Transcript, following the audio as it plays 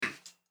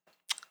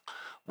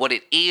What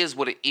it is,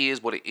 what it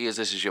is, what it is.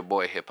 This is your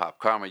boy Hip Hop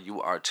Karma.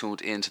 You are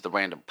tuned into the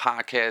Random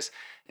Podcast.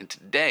 And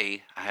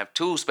today I have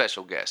two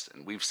special guests.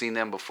 And we've seen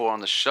them before on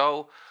the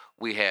show.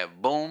 We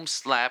have Boom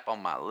Slap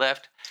on my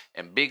left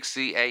and Big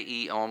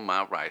CAE on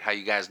my right. How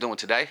you guys doing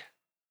today?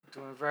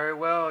 Doing very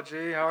well,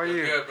 G. How are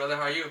you? Good, brother.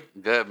 How are you?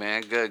 Good,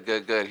 man.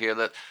 Good. Here,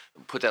 let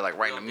put that like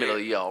right in the middle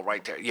of y'all,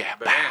 right there. Yeah,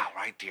 bow,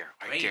 right there.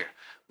 I'm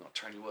gonna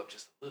turn you up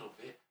just a little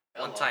bit.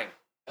 One time.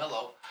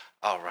 Hello.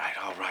 All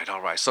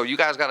right. So you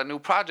guys got a new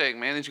project,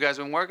 man, that you guys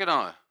been working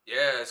on.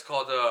 Yeah, it's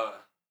called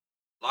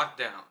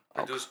Lockdown,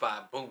 produced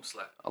by Boom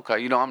Slap. Okay,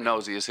 you know I'm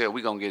nosy as hell.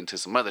 We gonna get into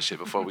some other shit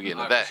before we get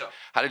into that. Sure.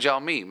 How did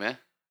y'all meet, man?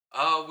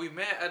 We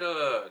met at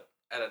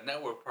a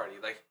network party.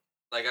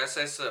 Like I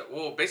said,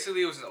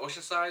 basically it was in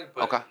Oceanside,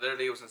 but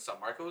literally it was in San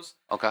Marcos.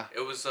 Okay.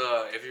 It was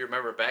if you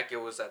remember back,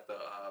 it was at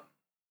a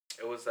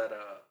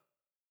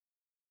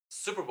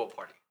Super Bowl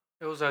party.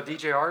 It was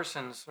DJ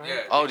Arson's, right?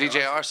 Yeah. Oh,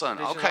 DJ Arson.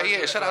 DJ Okay,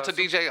 yeah. Arson. Shout out to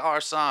DJ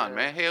Arson,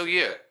 man. Hell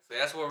yeah. So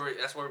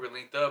that's where we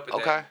linked up. And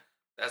Okay. then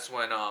that's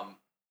when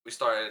we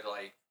started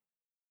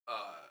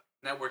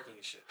networking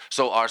and shit.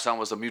 So Arson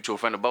was a mutual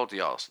friend of both of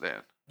y'all's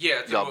then.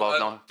 Yeah. Y'all both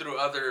know? Through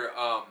other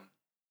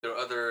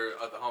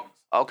homies.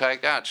 Okay,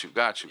 got you.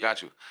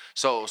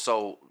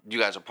 So you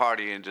guys are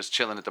partying, just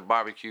chilling at the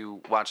barbecue,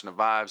 watching the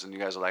vibes, and you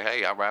guys are like,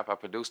 hey, I rap, I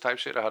produce type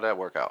shit, or how'd that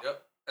work out?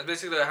 Yep. That's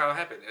basically how it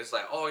happened. It's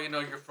like, oh,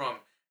 you're from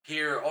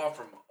here, all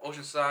from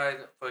Oceanside,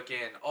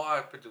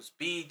 I produce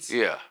beats.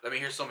 Yeah. Let me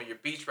hear some of your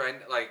beats right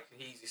now. Like,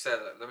 he said,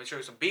 let me show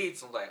you some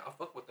beats. I'm like, I'll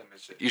fuck with them and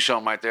shit. You show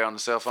them right there on the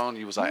cell phone?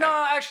 You was like...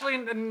 No, actually,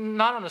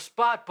 not on the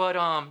spot, but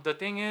the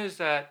thing is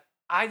that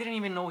I didn't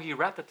even know he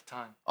rapped at the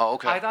time. Oh,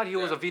 okay. I thought he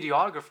was a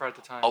videographer at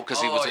the time. Oh, because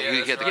he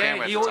had the camera.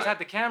 Yeah, he always had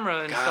the camera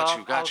and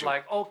stuff. Got I was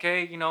like,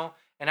 okay,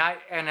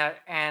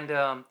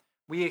 and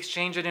we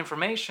exchanged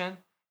information,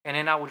 and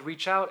then I would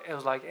reach out. It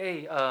was like,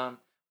 hey,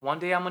 one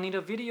day I'm gonna need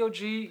a video,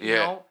 G. You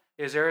know,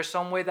 is there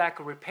some way that I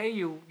could repay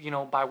you,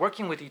 by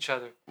working with each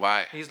other?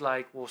 Right. He's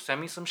like, well,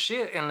 send me some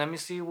shit and let me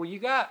see what you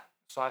got.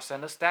 So I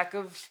sent a stack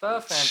of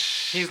stuff,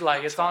 and he's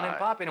like, it's on and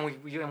popping,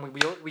 and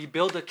we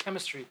build the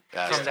chemistry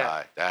from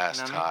that.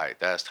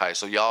 That's tight.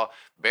 So y'all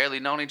barely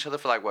known each other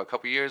for like what, a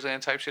couple years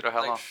in type shit, or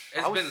how long?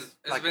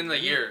 It's been a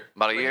year.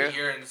 About a year? A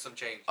year and some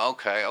change.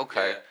 Okay.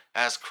 Yeah.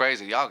 That's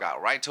crazy. Y'all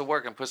got right to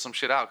work and put some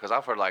shit out, because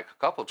I've heard like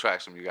a couple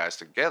tracks from you guys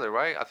together,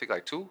 right? I think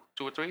like two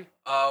or three.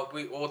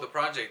 The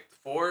project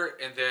 4,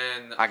 and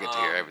then I get to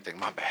hear everything.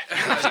 My bad.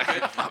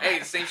 Hey,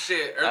 the same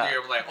shit earlier.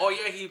 I'm like, oh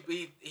yeah,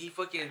 he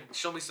fucking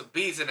showed me some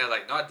beats, and they're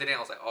like, no, I didn't. I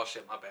was like, oh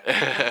shit, my bad.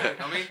 You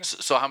know what I mean?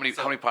 So how many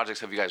projects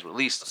have you guys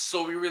released?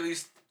 So we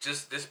released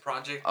just this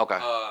project. Okay.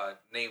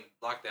 Named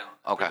Lockdown.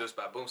 Okay. Produced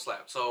by Boom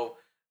Slap. So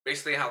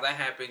basically, how that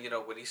happened,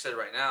 what he said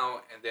right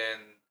now, and then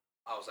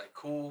I was like,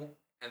 cool.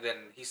 And then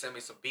he sent me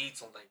some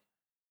beats. I'm like,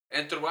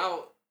 and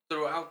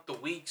throughout the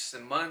weeks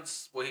and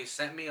months, what he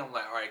sent me, I'm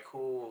like, all right,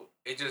 cool.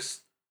 It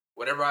just,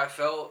 whatever I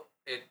felt,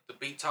 the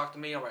beat talked to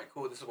me. All right,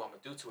 cool. This is what I'm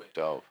gonna do to it.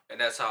 Dope. And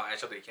that's how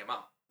actually it came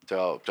out.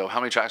 Dope. How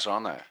many tracks are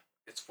on there?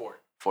 It's 4.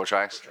 4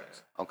 tracks? 4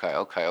 tracks.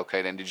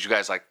 Okay. Then did you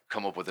guys like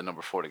come up with the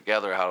number 4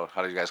 together? How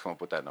did you guys come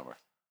up with that number?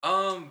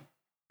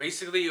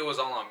 Basically it was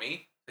all on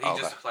me. He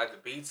just applied the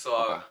beats.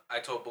 So I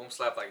told Boom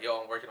Slap like,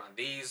 yo, I'm working on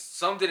these.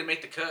 Some didn't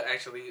make the cut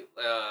actually.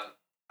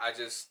 I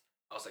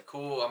was like,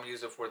 cool, I'm gonna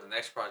use it for the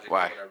next project or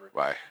whatever.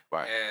 Right.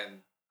 And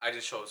I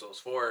just chose those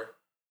 4.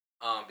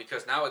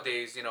 Because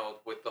nowadays,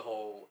 with the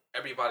whole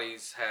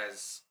everybody's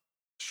has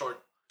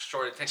short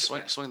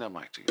attention. Swing that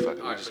mic to you. Fuck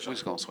it. We're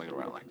just gonna swing it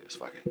around like this.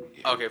 Fuck it.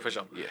 Yeah. Okay, for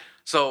sure. Yeah.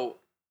 So,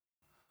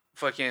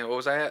 fucking, what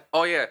was I at?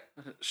 Oh yeah,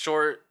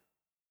 short.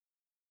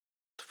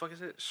 The fuck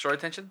is it? Short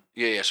attention.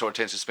 Yeah. Short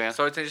attention span.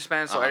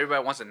 So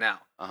everybody wants it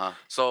now.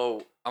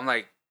 So I'm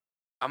like,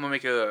 I'm gonna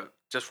make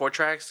just 4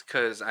 tracks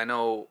because I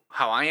know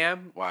how I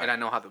am and I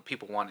know how the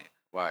people want it.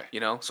 Right.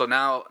 So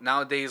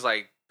nowadays,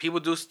 like, people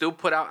do still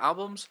put out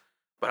albums,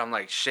 but I'm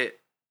like, shit,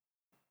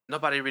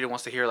 nobody really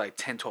wants to hear like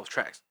 10, 12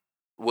 tracks.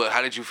 Well,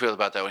 how did you feel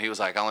about that when he was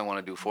like, I only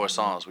want to do 4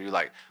 songs? Were you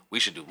like, we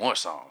should do more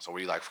songs? Or were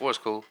you like, 4 is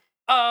cool?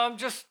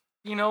 Just,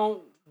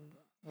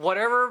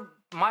 whatever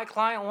my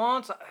client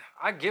wants,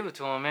 I give it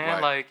to him,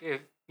 man. Right. Like,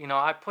 if,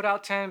 I put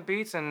out 10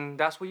 beats and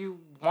that's what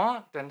you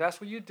want, then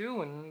that's what you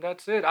do, and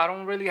that's it. I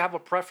don't really have a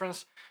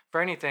preference for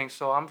anything,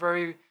 so I'm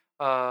very,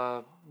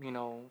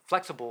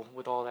 flexible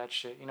with all that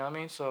shit, you know what I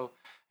mean? So,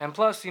 and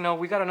plus,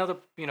 we got another,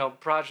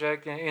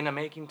 project in the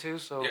making too,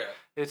 so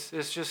it's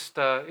just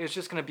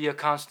gonna be a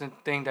constant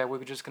thing that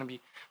we're just gonna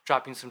be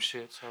dropping some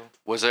shit, so.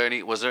 Was there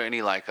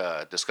any like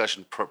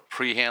discussion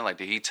pre-hand? Like,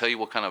 did he tell you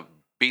what kind of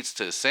beats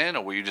to send,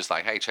 or were you just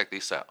like, hey, check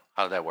these out?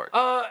 How did that work?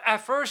 At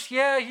first,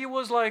 yeah, he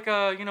was like,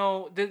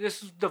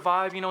 this is the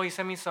vibe. He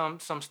sent me some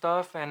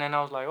stuff, and then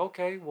I was like,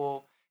 okay,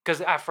 well, because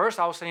at first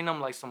I was sending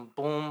him like some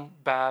boom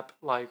bap,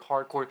 like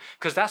hardcore,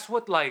 because that's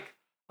what like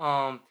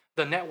the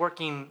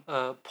networking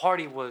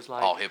party was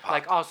like. All hip hop.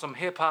 Like awesome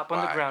hip hop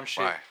underground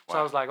shit. So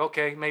I was like,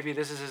 okay, maybe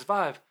this is his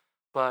vibe,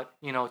 but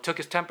took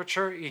his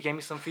temperature. He gave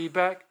me some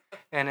feedback,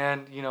 and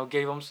then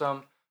gave him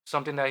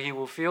something that he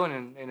will feel,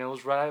 and it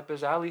was right up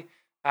his alley.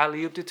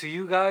 alley-ooped it to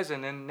you guys,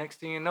 and then next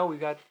thing you know, we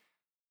got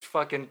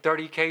fucking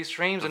 30K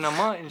streams in a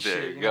month and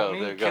There shit. you You know go, what I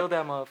there mean? you go. Kill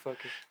that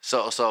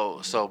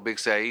motherfucker. So Big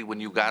Say, when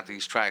you got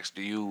these tracks,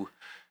 do you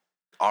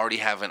already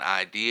have an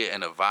idea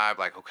and a vibe?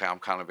 Like, okay, I'm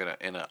kind of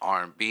in an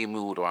R&B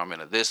mood, or I'm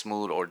in this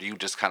mood, or do you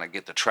just kind of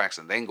get the tracks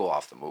and then go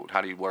off the mood?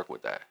 How do you work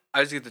with that?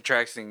 I just get the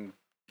tracks and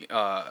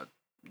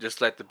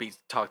just let the beats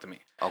talk to me.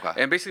 Okay.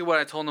 And basically, what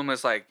I told them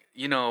is like,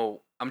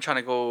 I'm trying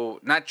to go,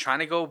 not trying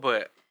to go,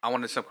 but I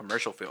wanted some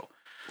commercial feel.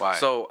 Right.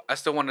 So I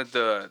still wanted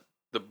the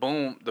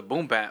boom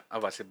bap. I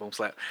was about to say boom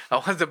slap. I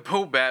wanted the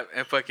boom bap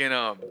and fucking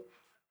and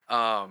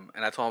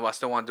I told him I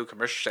still want to do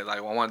commercial shit. Like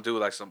I want to do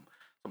like some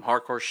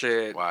hardcore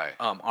shit, Right.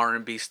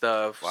 R&B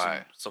stuff,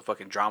 Right. some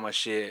fucking drama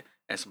shit,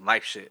 and some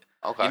life shit.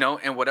 Okay.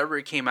 And whatever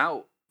it came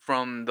out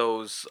from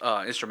those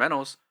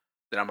instrumentals,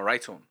 then I'm gonna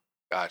write to them.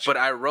 Gotcha. But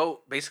I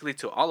wrote basically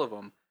to all of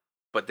them,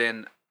 but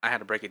then I had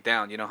to break it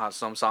down. You know how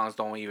some songs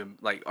don't even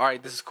like, all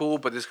right, this is cool,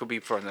 but this could be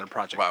for another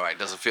project. Right.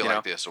 Doesn't feel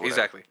like this or whatever.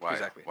 Exactly. Right.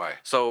 Exactly. Right.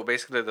 So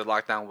basically, the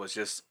lockdown was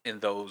just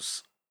in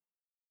those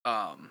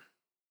steps.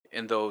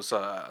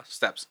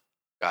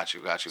 Got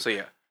you. So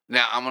yeah.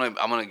 Now I'm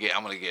gonna get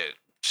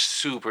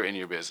super in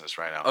your business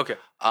right now. Okay.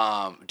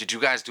 Did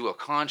you guys do a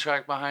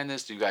contract behind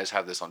this? Do you guys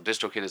have this on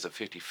DistroKid as a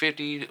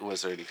 50-50?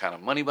 Was there any kind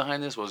of money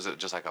behind this? Was it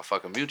just like a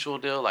fucking mutual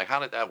deal? Like, how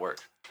did that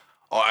work?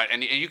 Or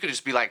and you could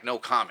just be like, no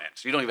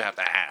comments. You don't even have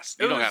to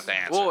ask. You don't have to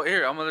answer. Well,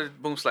 here I'm gonna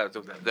boom slap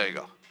do that. There you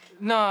go.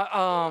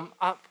 No,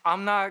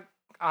 I'm not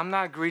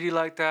greedy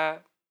like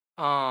that.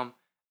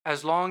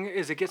 As long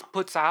as it gets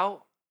puts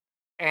out,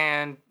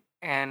 and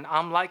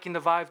I'm liking the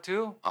vibe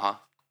too,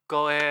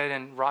 go ahead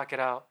and rock it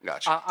out.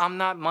 Gotcha. I'm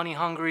not money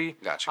hungry.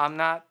 Gotcha. I'm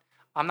not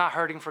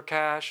hurting for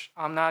cash.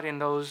 I'm not in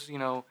those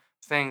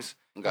things.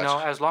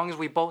 Gotcha. As long as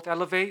we both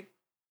elevate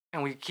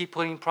and we keep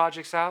putting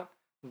projects out,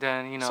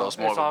 then So it's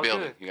more of a all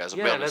building. good. You guys are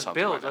yeah, building let's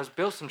something build. right now. Let's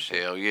build some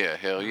shit. Hell yeah.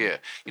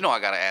 I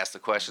gotta ask the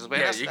questions, man.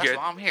 Yeah, that's you that's good.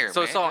 why I'm here.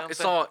 So man.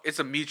 it's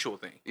a mutual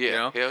thing.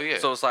 Yeah, hell yeah.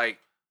 So it's like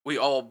we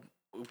all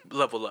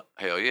level up.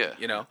 Hell yeah.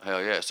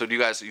 Hell yeah. So do you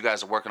guys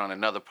are working on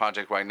another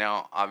project right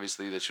now?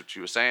 Obviously, that's what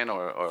you were saying,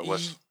 or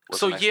what's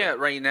so the next yeah, one?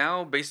 right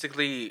now,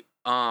 basically,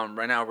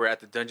 right now we're at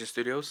the Dungeon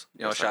Studios.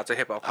 That's Shout out to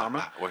Hip Hop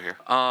Karma. We're here.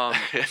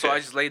 So I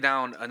just laid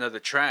down another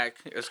track.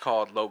 It's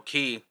called Low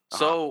Key.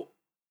 So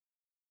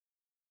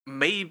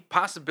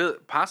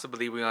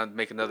possibly we're gonna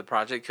make another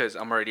project because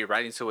I'm already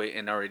writing to it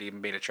and already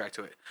made a track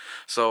to it.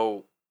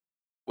 So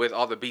with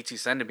all the beats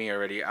he's sending me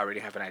already, I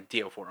already have an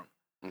idea for him.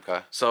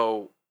 Okay.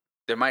 So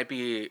there might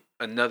be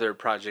another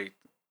project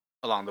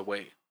along the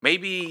way.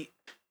 Maybe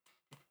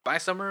by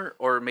summer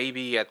or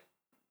maybe at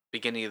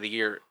beginning of the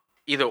year,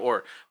 either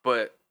or.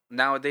 But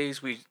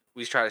nowadays we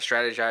try to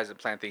strategize and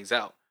plan things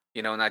out.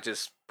 Not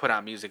just put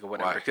out music or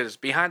whatever. Right. Because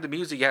behind the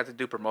music, you have to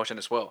do promotion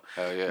as well.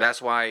 Hell yeah.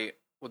 That's why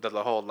with the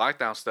whole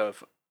lockdown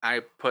stuff,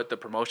 I put the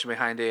promotion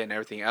behind it and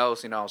everything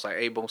else. I was like,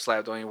 hey, boom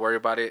slap, don't even worry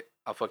about it.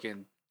 I'll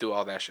fucking do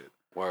all that shit.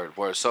 Word.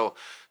 So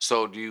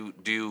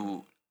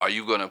are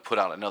you gonna put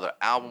out another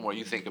album, or are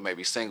you thinking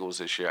maybe singles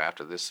this year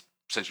after this,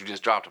 since you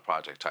just dropped a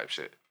project type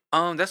shit?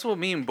 That's what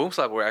me and Boom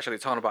Slap were actually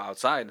talking about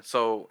outside.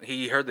 So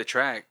he heard the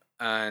track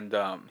and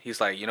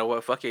he's like, you know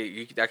what, fuck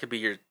it, that could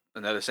be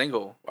another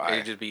single. Right.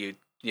 It'd just be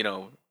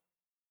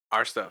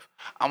our stuff.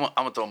 I'm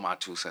gonna throw my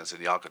 2 cents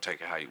in. Y'all can take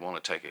it how you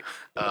want to take it.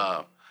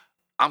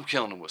 I'm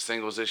killing them with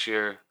singles this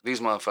year. These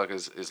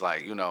motherfuckers is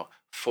like,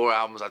 4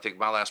 albums. I think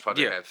my last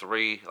project had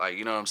 3. Like,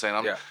 you know what I'm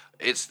saying?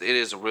 It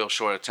is a real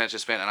short attention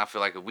span, and I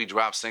feel like if we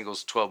drop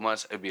singles 12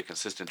 months, it'd be a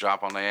consistent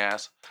drop on their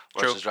ass.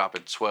 Versus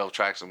dropping 12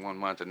 tracks in 1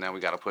 month, and now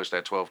we got to push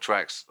that 12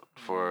 tracks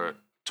for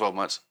 12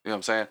 months. You know what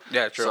I'm saying?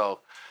 Yeah, true. So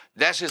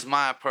that's just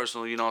my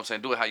personal, you know what I'm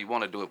saying? Do it how you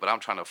want to do it, but I'm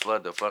trying to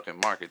flood the fucking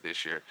market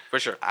this year. For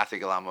sure. I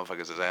think a lot of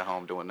motherfuckers is at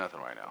home doing nothing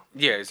right now.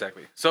 Yeah,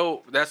 exactly.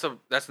 So that's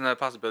another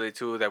possibility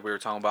too that we were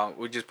talking about.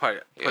 We just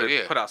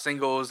put out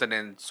singles and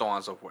then so on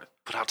and so forth.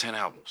 Put out 10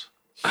 albums.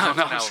 No,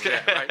 I'm just kidding.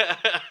 Right?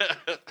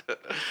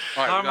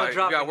 All right, we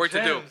got work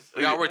to do.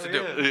 We got work to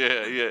do.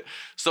 Yeah.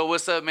 So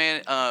what's up,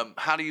 man?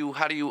 How do you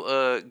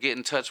get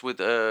in touch with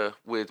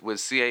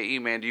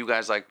CAE, man? Do you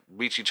guys like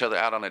reach each other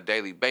out on a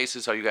daily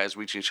basis? Are you guys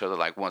reaching each other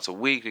like once a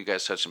week? Are you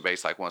guys touching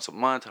base like once a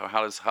month? Or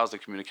how's the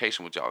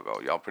communication with y'all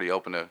go? Y'all pretty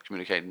open to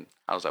communicating?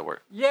 How does that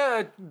work?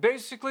 Yeah,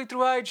 basically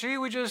through IG,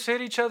 we just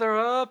hit each other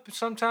up.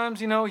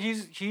 Sometimes,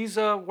 he's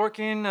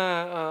working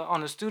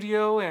on the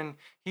studio and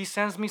he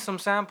sends me some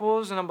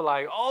samples and I'm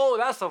like, oh,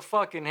 that's a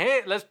fucking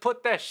hit. Let's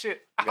put that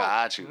shit out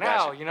Got you. You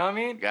know what I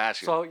mean?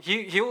 Got you. So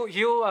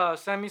he'll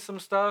send me some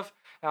stuff.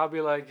 And I'll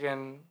be like,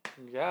 and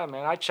yeah,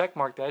 man, I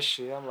checkmark that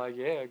shit. I'm like,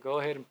 yeah, go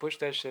ahead and push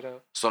that shit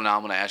out. So now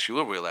I'm gonna ask you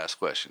a real last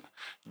question.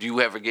 Do you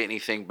ever get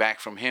anything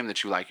back from him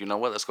that you like? You know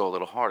what? Let's go a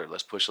little harder.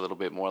 Let's push a little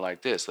bit more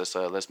like this.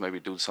 Let's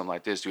maybe do something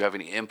like this. Do you have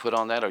any input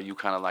on that, or are you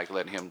kind of like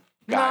letting him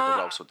guide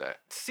the ropes with that?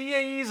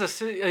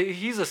 CAE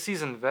he's a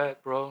seasoned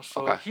vet, bro.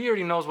 So he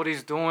already knows what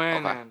he's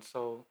doing, and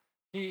so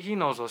he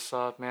knows what's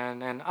up,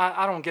 man. And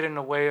I don't get in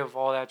the way of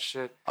all that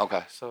shit.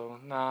 Okay. So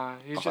nah,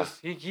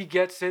 he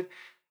gets it.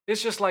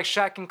 it's just like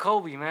Shaq and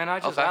Kobe, man. I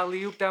just Okay.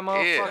 alley-oop that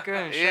motherfucker,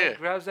 and Shaq yeah.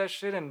 grabs that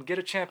shit and get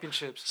a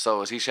championships.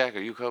 So is he Shaq or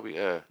you Kobe?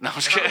 No, I'm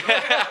just kidding.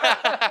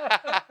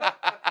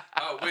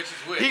 Oh, which is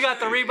which? He got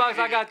the Reeboks,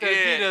 I got the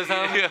Adidas,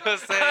 huh? You know what I'm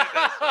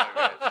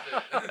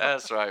saying?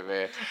 That's right,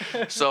 man.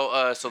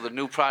 So, so the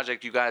new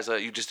project, you guys,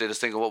 you just did a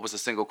single. What was the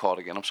single called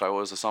again? I'm sorry, what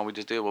was the song we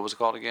just did? What was it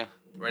called again?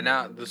 Right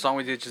now, the song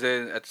we just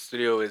did at the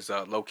studio is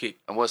Low Key.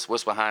 And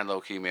what's behind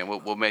Low Key, man?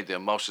 What made the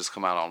emotions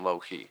come out on Low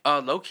Key?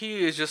 Low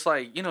Key is just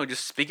like,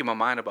 just speaking my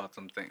mind about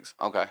some things.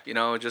 Okay.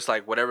 Just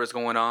like whatever's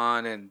going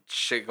on and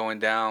shit going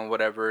down,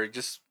 whatever.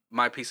 Just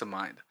my peace of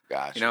mind.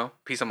 Gotcha.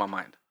 Peace of my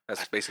mind.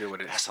 That's basically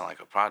what it That is. sounds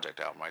like a project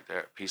album right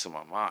there. Peace of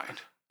my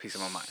mind. Peace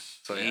of my mind.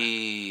 So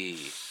yeah.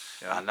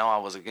 Yeah. I know I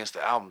was against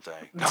the album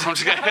thing. No, I'm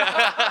just kidding.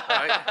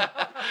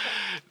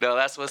 No,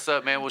 that's what's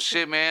up, man. Well,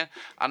 shit, man.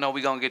 I know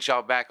we going to get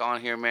y'all back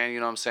on here, man. You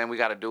know what I'm saying? We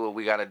got to do what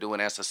we got to do,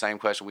 and that's the same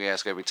question we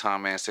ask every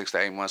time, man. 6 to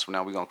 8 months from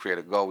now, we're going to create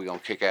a goal. We're going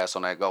to kick ass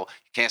on that goal.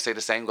 You can't say the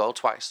same goal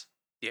twice.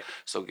 Yeah.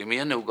 So give me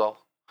a new goal.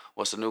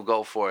 What's the new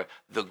goal for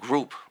the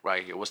group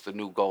right here? What's the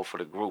new goal for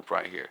the group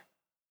right here?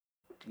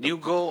 New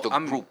goal? The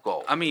group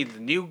goal. I mean, the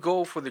new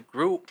goal for the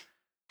group,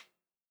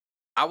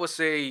 I would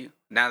say,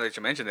 now that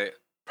you mentioned it,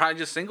 probably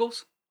just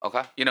singles.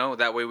 Okay.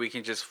 That way we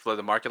can just flood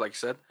the market, like you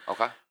said.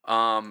 Okay.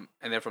 And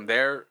then from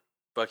there,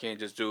 fucking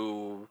just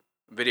do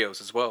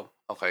videos as well.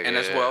 Okay. And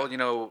as well,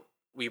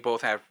 we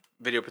both have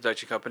video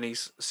production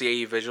companies,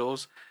 CAE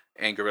Visuals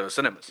and Gorilla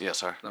Cinemas. Yes,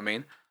 sir. I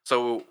mean,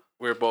 so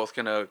we're both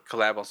gonna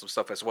collab on some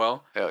stuff as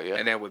well. Hell yeah.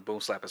 And then with Boom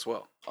Slap as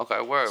well.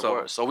 Okay, word.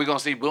 So we're going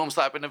to see Boom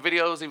Slap in the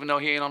videos, even though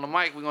he ain't on the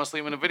mic. We're going to see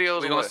him in the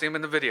videos? We're gonna see him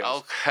in the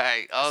videos.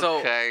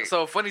 Okay.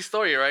 So funny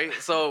story, right?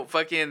 So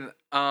fucking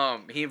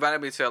he invited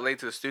me to LA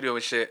to the studio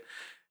and shit.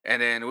 And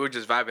then we were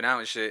just vibing out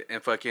and shit.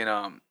 And fucking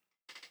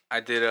I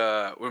did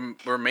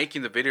we're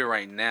making the video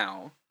right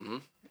now.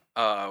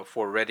 Mm-hmm.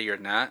 For Ready or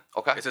Not.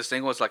 Okay. It's a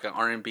single, it's like an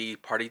R&B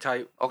party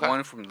type Okay.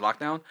 one from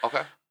Lockdown.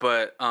 Okay.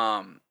 But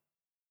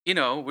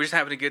we're just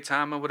having a good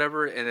time or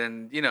whatever, and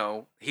then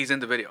he's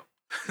in the video.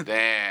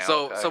 Damn.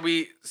 So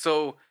okay.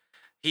 so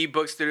he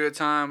booked studio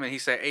time and he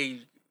said,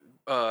 "Hey,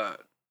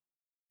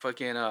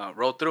 fucking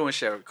roll through and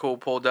shit." Cool,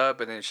 pulled up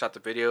and then shot the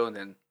video and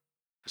then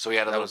So he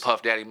had a little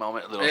Puff Daddy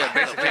moment, a little, Yeah,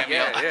 basically, little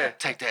cameo. yeah.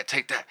 Take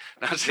that.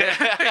 No, I'm just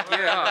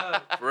yeah,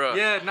 bro.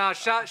 Yeah, nah.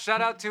 Shout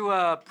out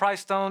to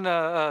Price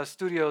Stone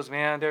Studios,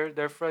 man.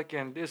 They're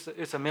freaking. It's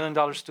a $1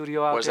 million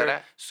studio out Where's there. that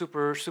at?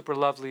 Super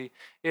lovely.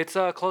 It's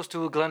close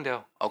to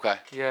Glendale. Okay.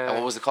 Yeah. And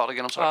what was it called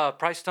again? I'm sorry.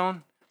 Price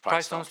Stone. Price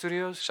Price Stone Stone.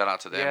 Studios. Shout out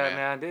to them, Yeah,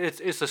 man.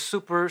 It's a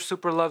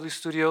super lovely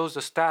studios.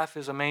 The staff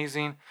is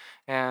amazing,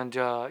 and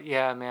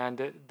yeah, man.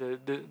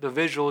 The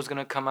visual is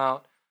gonna come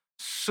out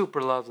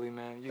super lovely,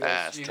 man. You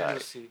That's guys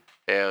tight. see.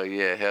 Hell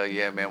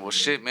yeah, man. Well,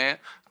 shit, man.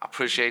 I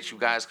appreciate you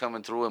guys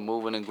coming through and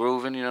moving and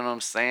grooving. You know what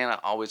I'm saying? I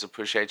always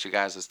appreciate you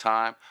guys'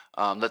 time.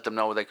 Let them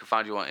know where they can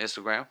find you on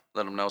Instagram.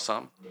 Let them know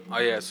something. Oh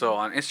yeah, so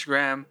on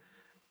Instagram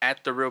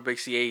at the Real Big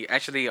CAE,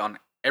 actually on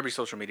every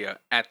social media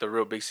at the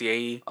Real Big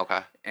CAE,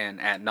 Okay.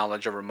 and at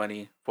Knowledge Over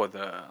Money for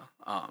the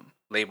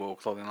label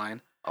clothing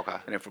line, Okay.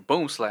 and then for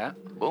Boom Slap,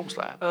 Boom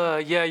Slap.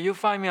 Yeah, you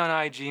find me on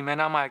IG, man.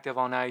 I'm active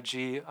on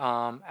IG.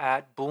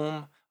 At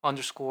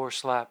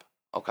boom_slap.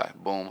 Okay.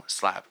 Boom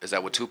Slap. Is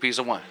that with 2 piece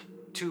or 1?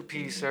 2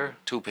 piece, sir.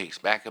 2 piece.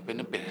 Back up in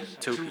the business.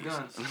 two Two piece.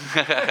 guns.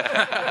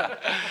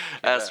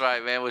 That's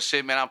right, man. Well,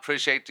 shit, man. I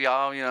appreciate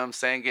y'all, you know what I'm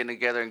saying, getting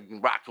together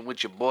and rocking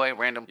with your boy,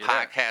 Random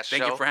Podcast Show.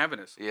 Thank you for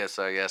having us. Yes,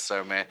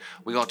 sir, man.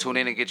 We're going to tune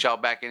in and get y'all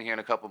back in here in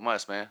a couple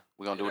months, man.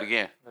 We're going to do it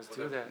again. Let's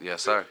do that.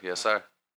 Yes, sir.